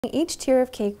Each tier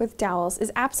of cake with dowels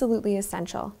is absolutely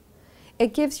essential.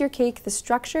 It gives your cake the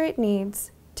structure it needs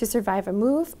to survive a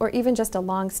move or even just a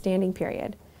long standing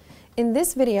period. In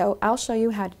this video, I'll show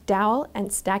you how to dowel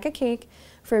and stack a cake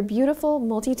for a beautiful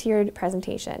multi-tiered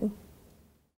presentation.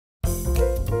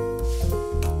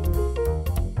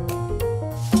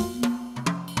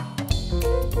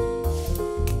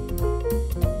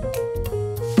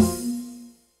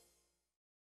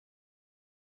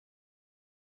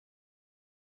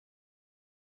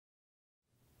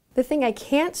 The thing I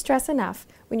can't stress enough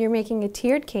when you're making a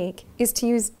tiered cake is to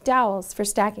use dowels for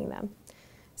stacking them.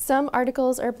 Some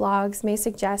articles or blogs may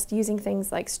suggest using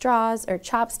things like straws or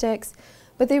chopsticks,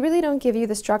 but they really don't give you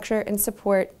the structure and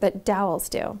support that dowels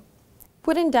do.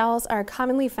 Wooden dowels are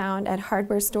commonly found at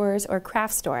hardware stores or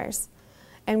craft stores.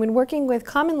 And when working with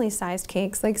commonly sized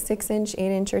cakes like 6-inch,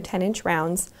 8-inch, or 10-inch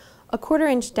rounds, a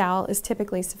 1/4-inch dowel is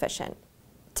typically sufficient.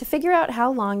 To figure out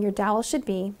how long your dowel should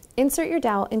be, insert your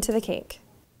dowel into the cake.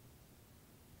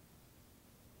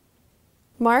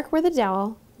 Mark where the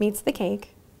dowel meets the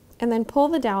cake, and then pull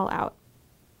the dowel out.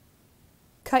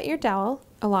 Cut your dowel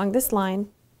along this line,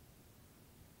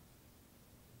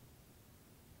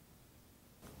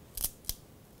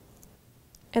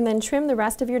 and then trim the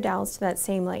rest of your dowels to that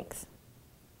same length.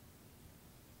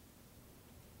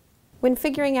 When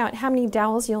figuring out how many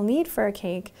dowels you'll need for a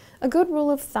cake, a good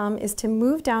rule of thumb is to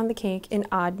move down the cake in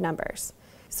odd numbers.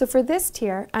 So for this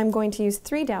tier, I'm going to use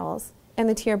 3 dowels, and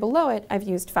the tier below it, I've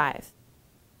used 5.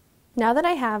 Now that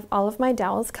I have all of my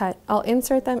dowels cut, I'll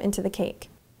insert them into the cake.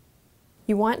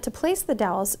 You want to place the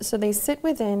dowels so they sit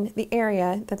within the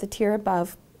area that the tier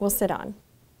above will sit on.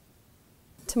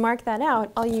 To mark that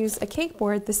out, I'll use a cake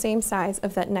board the same size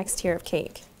of that next tier of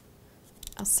cake.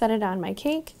 I'll set it on my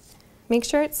cake, make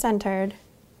sure it's centered,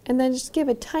 and then just give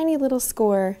a tiny little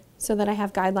score so that I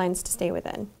have guidelines to stay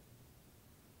within.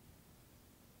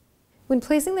 When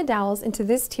placing the dowels into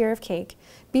this tier of cake,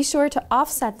 be sure to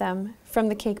offset them from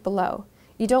the cake below.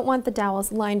 You don't want the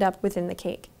dowels lined up within the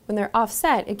cake. When they're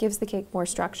offset, it gives the cake more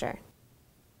structure.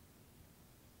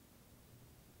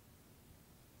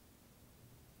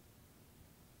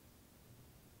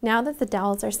 Now that the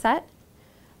dowels are set,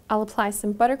 I'll apply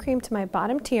some buttercream to my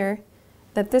bottom tier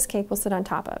that this cake will sit on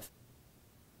top of.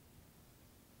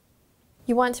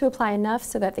 You want to apply enough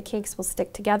so that the cakes will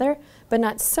stick together, but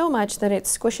not so much that it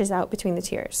squishes out between the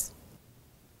tiers.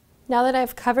 Now that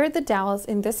I've covered the dowels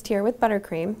in this tier with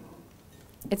buttercream,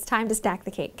 it's time to stack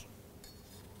the cake.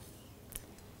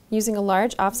 Using a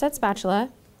large offset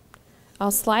spatula,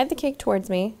 I'll slide the cake towards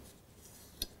me,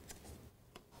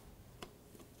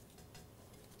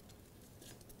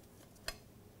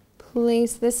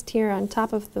 place this tier on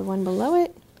top of the one below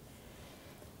it,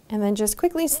 and then just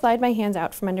quickly slide my hands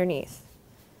out from underneath.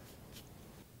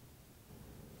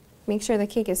 Make sure the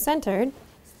cake is centered,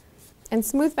 and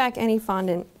smooth back any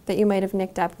fondant that you might have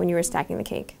nicked up when you were stacking the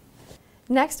cake.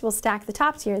 Next, we'll stack the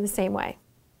top tier the same way.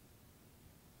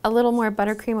 A little more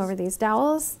buttercream over these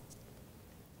dowels,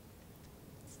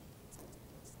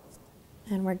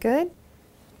 and we're good.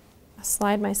 I'll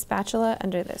slide my spatula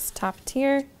under this top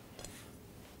tier,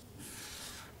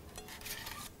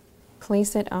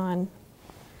 place it on.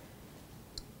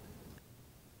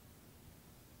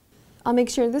 I'll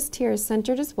make sure this tier is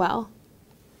centered as well.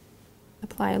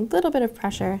 Apply a little bit of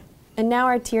pressure, and now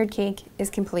our tiered cake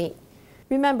is complete.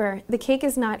 Remember, the cake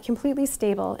is not completely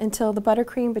stable until the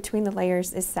buttercream between the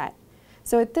layers is set.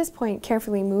 So at this point,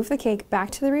 carefully move the cake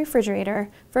back to the refrigerator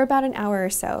for about an hour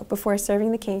or so before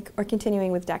serving the cake or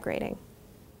continuing with decorating.